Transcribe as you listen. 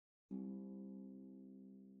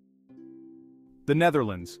The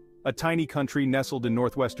Netherlands, a tiny country nestled in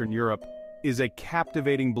Northwestern Europe, is a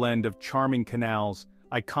captivating blend of charming canals,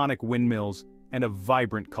 iconic windmills, and a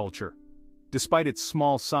vibrant culture. Despite its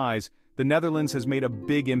small size, the Netherlands has made a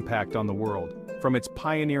big impact on the world, from its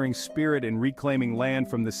pioneering spirit in reclaiming land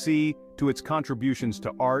from the sea to its contributions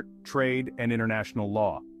to art, trade, and international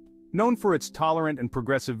law. Known for its tolerant and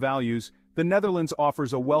progressive values, the Netherlands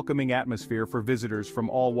offers a welcoming atmosphere for visitors from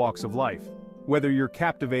all walks of life. Whether you're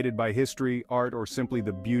captivated by history, art, or simply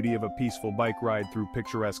the beauty of a peaceful bike ride through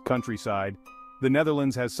picturesque countryside, the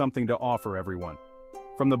Netherlands has something to offer everyone.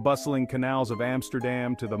 From the bustling canals of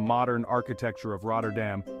Amsterdam to the modern architecture of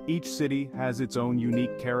Rotterdam, each city has its own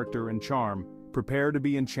unique character and charm. Prepare to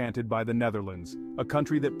be enchanted by the Netherlands, a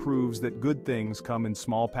country that proves that good things come in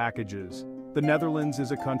small packages. The Netherlands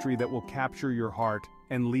is a country that will capture your heart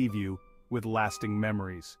and leave you with lasting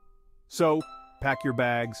memories. So, pack your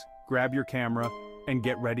bags, grab your camera, and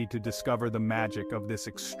get ready to discover the magic of this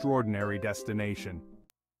extraordinary destination.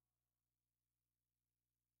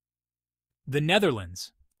 The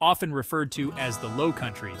Netherlands, often referred to as the Low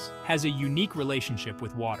Countries, has a unique relationship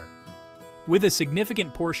with water. With a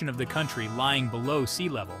significant portion of the country lying below sea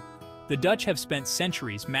level, the Dutch have spent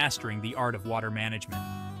centuries mastering the art of water management.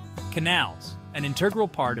 Canals, an integral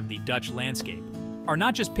part of the Dutch landscape, are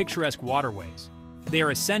not just picturesque waterways. They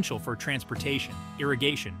are essential for transportation,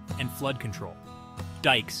 irrigation, and flood control.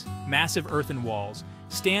 Dikes, massive earthen walls,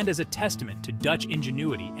 stand as a testament to Dutch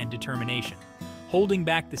ingenuity and determination, holding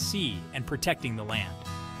back the sea and protecting the land.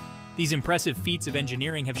 These impressive feats of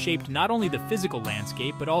engineering have shaped not only the physical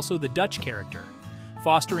landscape but also the Dutch character,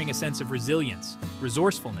 fostering a sense of resilience,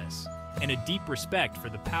 resourcefulness, and a deep respect for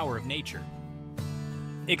the power of nature.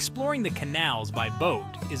 Exploring the canals by boat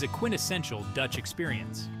is a quintessential Dutch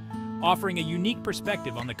experience, offering a unique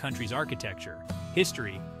perspective on the country's architecture,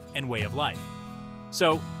 history, and way of life.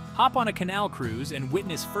 So, hop on a canal cruise and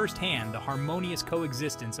witness firsthand the harmonious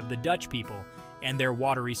coexistence of the Dutch people and their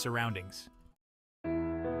watery surroundings.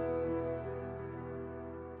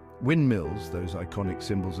 Windmills, those iconic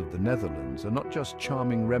symbols of the Netherlands, are not just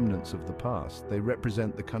charming remnants of the past. They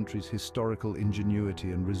represent the country's historical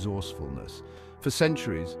ingenuity and resourcefulness. For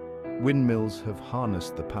centuries, windmills have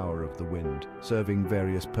harnessed the power of the wind, serving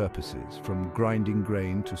various purposes, from grinding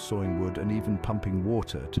grain to sawing wood and even pumping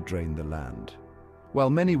water to drain the land. While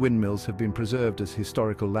many windmills have been preserved as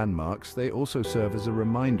historical landmarks, they also serve as a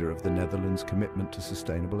reminder of the Netherlands' commitment to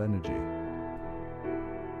sustainable energy.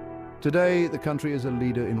 Today, the country is a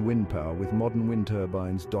leader in wind power, with modern wind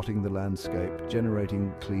turbines dotting the landscape,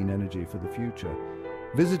 generating clean energy for the future.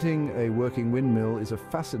 Visiting a working windmill is a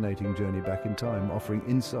fascinating journey back in time, offering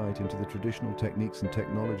insight into the traditional techniques and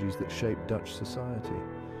technologies that shape Dutch society.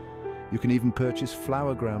 You can even purchase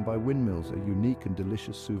flour ground by windmills, a unique and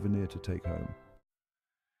delicious souvenir to take home.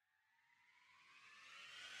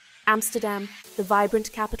 Amsterdam, the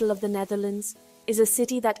vibrant capital of the Netherlands, is a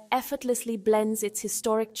city that effortlessly blends its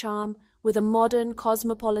historic charm with a modern,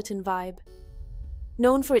 cosmopolitan vibe.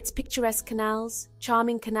 Known for its picturesque canals,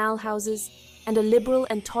 charming canal houses, and a liberal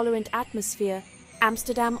and tolerant atmosphere,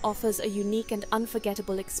 Amsterdam offers a unique and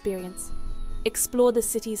unforgettable experience. Explore the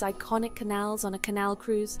city's iconic canals on a canal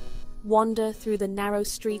cruise, wander through the narrow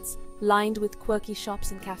streets lined with quirky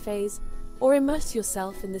shops and cafes, or immerse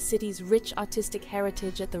yourself in the city's rich artistic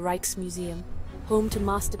heritage at the Rijksmuseum, home to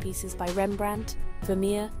masterpieces by Rembrandt,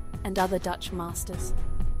 Vermeer, and other Dutch masters.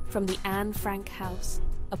 From the Anne Frank House,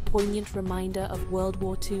 a poignant reminder of World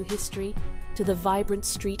War II history, to the vibrant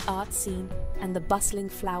street art scene and the bustling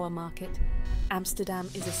flower market, Amsterdam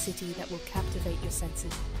is a city that will captivate your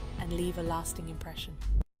senses and leave a lasting impression.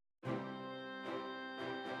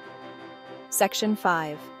 Section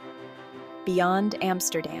 5. Beyond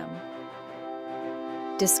Amsterdam.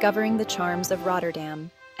 Discovering the charms of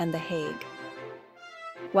Rotterdam and The Hague.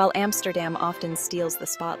 While Amsterdam often steals the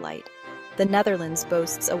spotlight, the Netherlands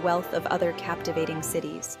boasts a wealth of other captivating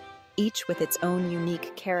cities, each with its own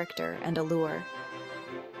unique character and allure.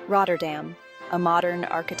 Rotterdam, a modern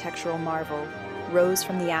architectural marvel, rose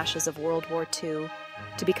from the ashes of World War II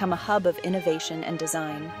to become a hub of innovation and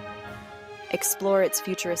design. Explore its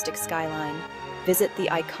futuristic skyline, visit the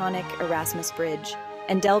iconic Erasmus Bridge,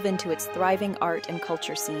 and delve into its thriving art and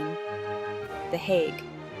culture scene. The Hague,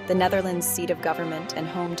 the Netherlands' seat of government and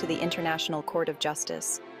home to the International Court of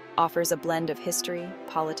Justice, offers a blend of history,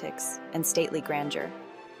 politics, and stately grandeur.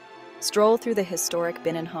 Stroll through the historic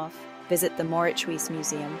Binnenhof, visit the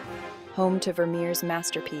Rijksmuseum, home to Vermeer's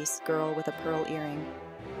masterpiece, Girl with a Pearl Earring,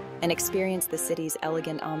 and experience the city's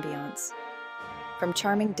elegant ambiance. From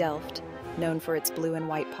charming Delft, known for its blue and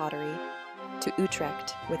white pottery, to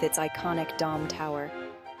Utrecht with its iconic Dom Tower,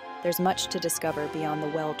 there's much to discover beyond the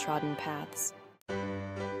well-trodden paths.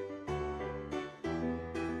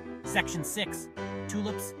 Section 6.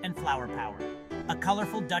 Tulips and Flower Power. A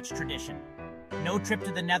colorful Dutch tradition. No trip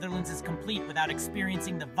to the Netherlands is complete without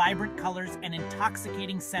experiencing the vibrant colors and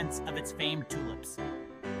intoxicating scents of its famed tulips.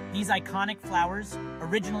 These iconic flowers,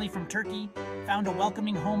 originally from Turkey, found a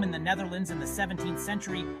welcoming home in the Netherlands in the 17th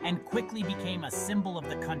century and quickly became a symbol of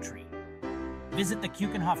the country. Visit the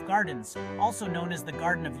Keukenhof Gardens, also known as the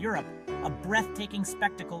Garden of Europe, a breathtaking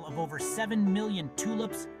spectacle of over 7 million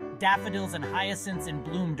tulips, daffodils, and hyacinths in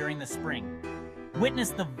bloom during the spring.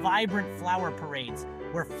 Witness the vibrant flower parades,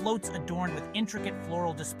 where floats adorned with intricate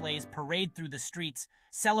floral displays parade through the streets,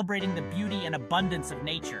 celebrating the beauty and abundance of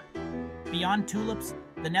nature. Beyond tulips,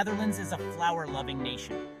 the Netherlands is a flower-loving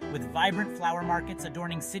nation, with vibrant flower markets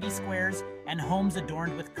adorning city squares and homes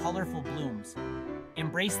adorned with colorful blooms.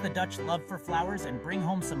 Embrace the Dutch love for flowers and bring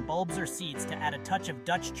home some bulbs or seeds to add a touch of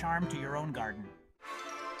Dutch charm to your own garden.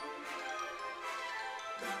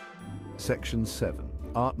 Section 7.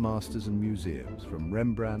 Art Masters and Museums, from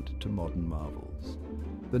Rembrandt to modern marvels.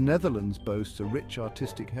 The Netherlands boasts a rich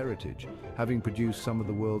artistic heritage, having produced some of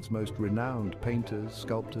the world's most renowned painters,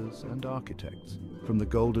 sculptors, and architects. From the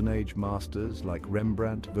Golden Age masters like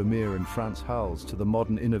Rembrandt, Vermeer, and Frans Hals to the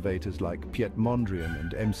modern innovators like Piet Mondrian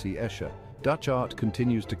and M.C. Escher, Dutch art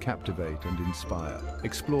continues to captivate and inspire.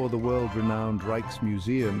 Explore the world-renowned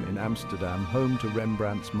Rijksmuseum in Amsterdam, home to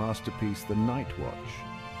Rembrandt's masterpiece The Night Watch,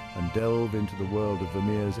 and delve into the world of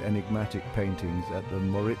Vermeer's enigmatic paintings at the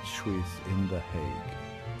Mauritshuis in The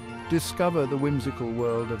Hague. Discover the whimsical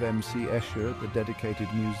world of M.C. Escher at the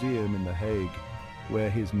dedicated museum in The Hague, where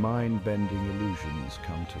his mind-bending illusions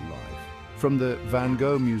come to life. From the Van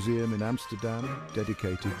Gogh Museum in Amsterdam,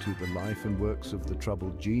 dedicated to the life and works of the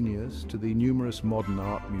troubled genius, to the numerous modern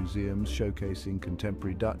art museums showcasing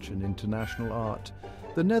contemporary Dutch and international art,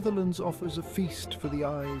 the Netherlands offers a feast for the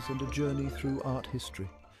eyes and a journey through art history.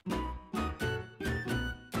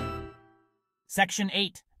 Section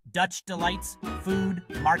 8. Dutch delights, food,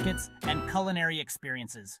 markets, and culinary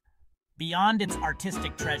experiences. Beyond its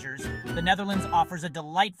artistic treasures, the Netherlands offers a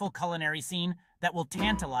delightful culinary scene that will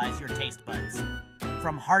tantalize your taste buds.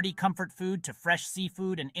 From hearty comfort food to fresh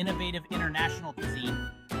seafood and innovative international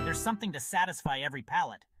cuisine, there's something to satisfy every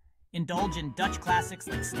palate. Indulge in Dutch classics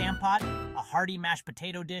like stamppot, a hearty mashed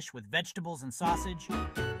potato dish with vegetables and sausage,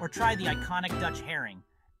 or try the iconic Dutch herring,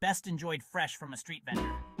 best enjoyed fresh from a street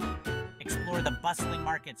vendor. Explore the bustling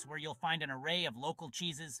markets where you'll find an array of local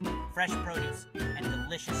cheeses, fresh produce, and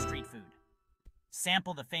delicious street food.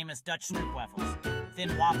 Sample the famous Dutch stroopwafels,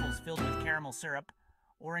 thin waffles filled with caramel syrup,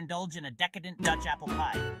 or indulge in a decadent Dutch apple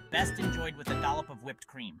pie, best enjoyed with a dollop of whipped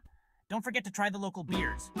cream. Don't forget to try the local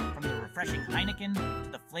beers, from the refreshing Heineken to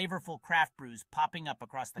the flavorful craft brews popping up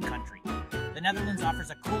across the country. The Netherlands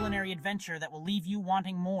offers a culinary adventure that will leave you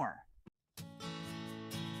wanting more.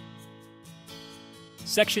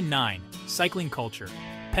 Section 9. Cycling Culture.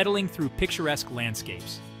 Pedaling through picturesque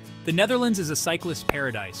landscapes. The Netherlands is a cyclist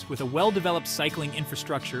paradise with a well-developed cycling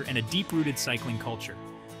infrastructure and a deep-rooted cycling culture.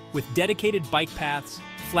 With dedicated bike paths,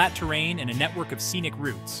 flat terrain, and a network of scenic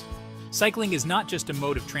routes, cycling is not just a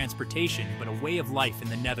mode of transportation, but a way of life in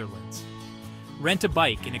the Netherlands. Rent a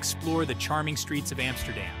bike and explore the charming streets of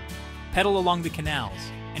Amsterdam. Pedal along the canals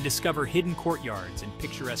and discover hidden courtyards and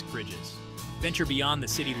picturesque bridges. Venture beyond the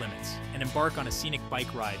city limits and embark on a scenic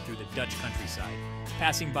bike ride through the Dutch countryside,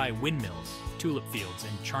 passing by windmills, tulip fields,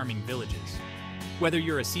 and charming villages. Whether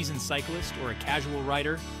you're a seasoned cyclist or a casual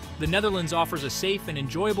rider, the Netherlands offers a safe and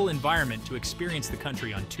enjoyable environment to experience the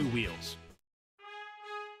country on two wheels.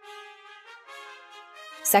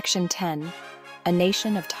 Section 10. A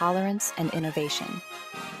nation of tolerance and innovation.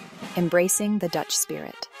 Embracing the Dutch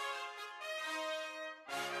spirit.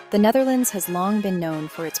 The Netherlands has long been known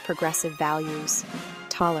for its progressive values,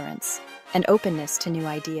 tolerance, and openness to new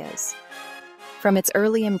ideas. From its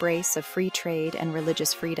early embrace of free trade and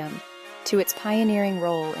religious freedom, to its pioneering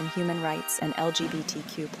role in human rights and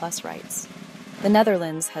LGBTQ+ rights, the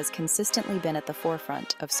Netherlands has consistently been at the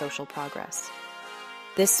forefront of social progress.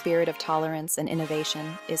 This spirit of tolerance and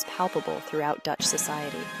innovation is palpable throughout Dutch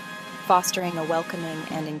society, fostering a welcoming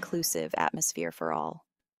and inclusive atmosphere for all.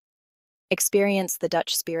 Experience the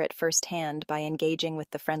Dutch spirit firsthand by engaging with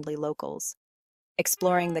the friendly locals,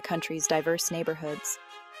 exploring the country's diverse neighborhoods,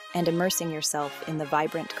 and immersing yourself in the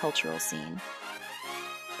vibrant cultural scene.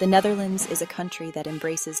 The Netherlands is a country that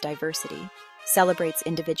embraces diversity, celebrates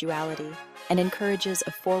individuality, and encourages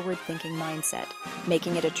a forward-thinking mindset,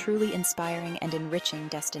 making it a truly inspiring and enriching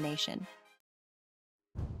destination.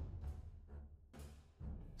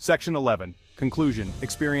 Section 11. Conclusion.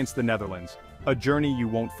 Experience the Netherlands. A journey you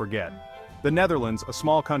won't forget. The Netherlands, a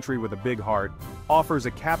small country with a big heart, offers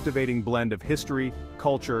a captivating blend of history,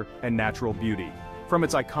 culture, and natural beauty. From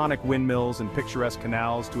its iconic windmills and picturesque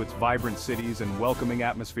canals to its vibrant cities and welcoming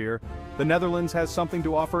atmosphere, the Netherlands has something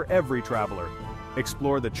to offer every traveler.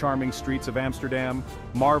 Explore the charming streets of Amsterdam,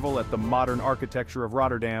 marvel at the modern architecture of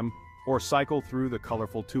Rotterdam, or cycle through the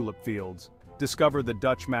colorful tulip fields. Discover the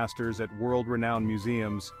Dutch masters at world-renowned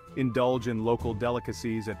museums, indulge in local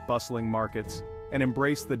delicacies at bustling markets, and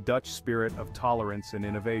embrace the Dutch spirit of tolerance and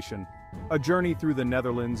innovation. A journey through the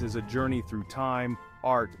Netherlands is a journey through time,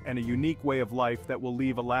 art, and a unique way of life that will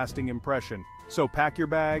leave a lasting impression. So pack your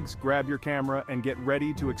bags, grab your camera, and get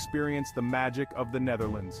ready to experience the magic of the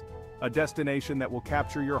Netherlands. A destination that will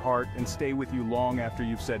capture your heart and stay with you long after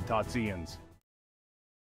you've said tot ziens.